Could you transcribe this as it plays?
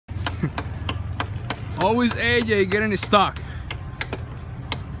Always AJ getting stuck.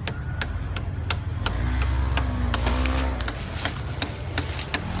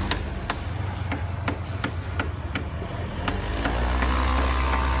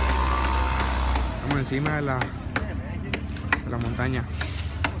 Estamos encima de la montaña.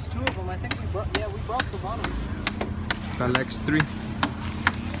 Está el X3,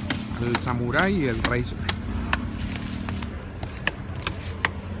 el Samurai y el Racer.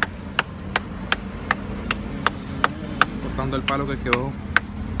 Cortando el palo que quedó.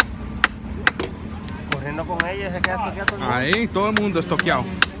 Corriendo con ella, se queda estoqueado. Ahí, todo el mundo estoqueado.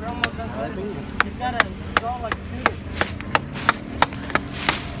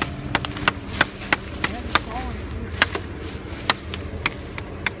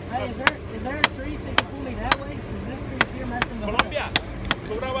 Is there a tree so you can pull me that way? Is this tree here messing the Colombia,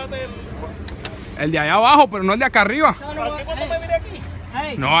 tú grabaste el de allá abajo, pero no el de acá arriba. No, no, ¿Por qué cuando me vine aquí?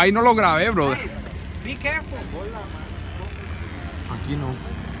 hey, No, ahí no lo grabé, brother. hey, be careful. Aquí no.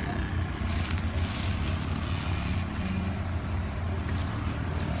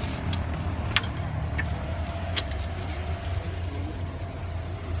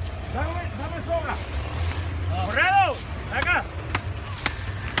 Dame sobra. ¡Corredo! ¡Acá!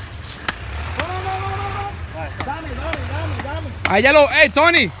 Dame. Ahí ya lo. Hey,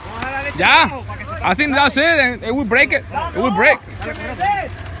 Tony. Ya. I think that's it. And it will break it. It will break.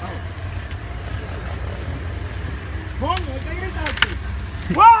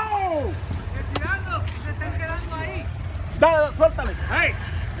 ¡Wow! Se están quedando ahí. Dale, suéltale. ¡Hey!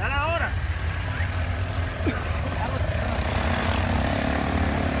 Dale ahora.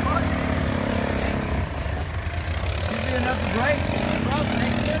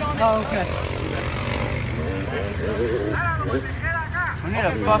 Oh, okay. We need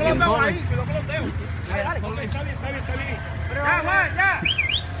a fucking bullet.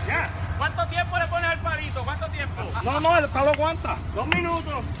 Ya. ¿Cuánto tiempo le pones al palito? ¿Cuánto tiempo? No, el palo aguanta. 2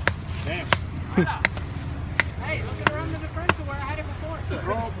 minutos. Hey, look at around the differential where I had it before.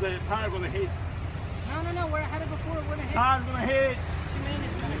 Bro, the tire gonna hit. No, where I had it before it wouldn't hit. Tire gonna hit. What you mean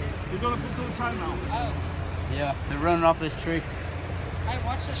it's gonna hit? You're gonna put to the side now. Oh. Yeah, they're running off this tree. Hey,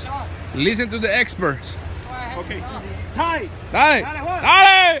 watch the shot. Listen to the experts. That's why I had Okay. to stop. Tire. Dale. Dale, Juan.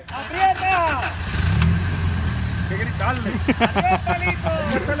 Dale. ¡Aprieta! Hay que gritarle. ¡Aprieta, Lito!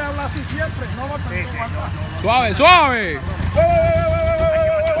 Usted le habla así siempre. No va a tener que aguantar. Suave, suave.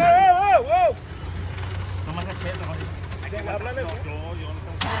 ¡Wow! Toma cachete, joder. Háblale. Yo no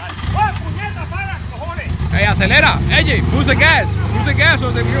tengo que hablar. ¡Oh, puñeta, para, cojones! Hey, acelera. AJ, use the gas. Use the gas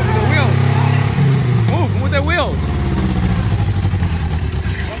or the wheels. Move with the wheels.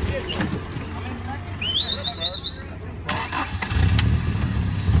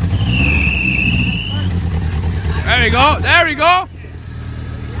 There we go, there we go.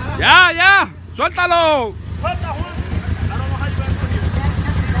 Ya, suéltalo. ¡Suelta, Juan! Ahora vamos a ayudar con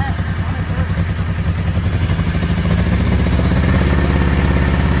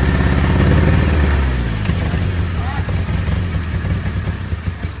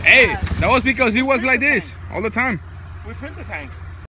Hey, that was because he was like this all the time. We filled the tank.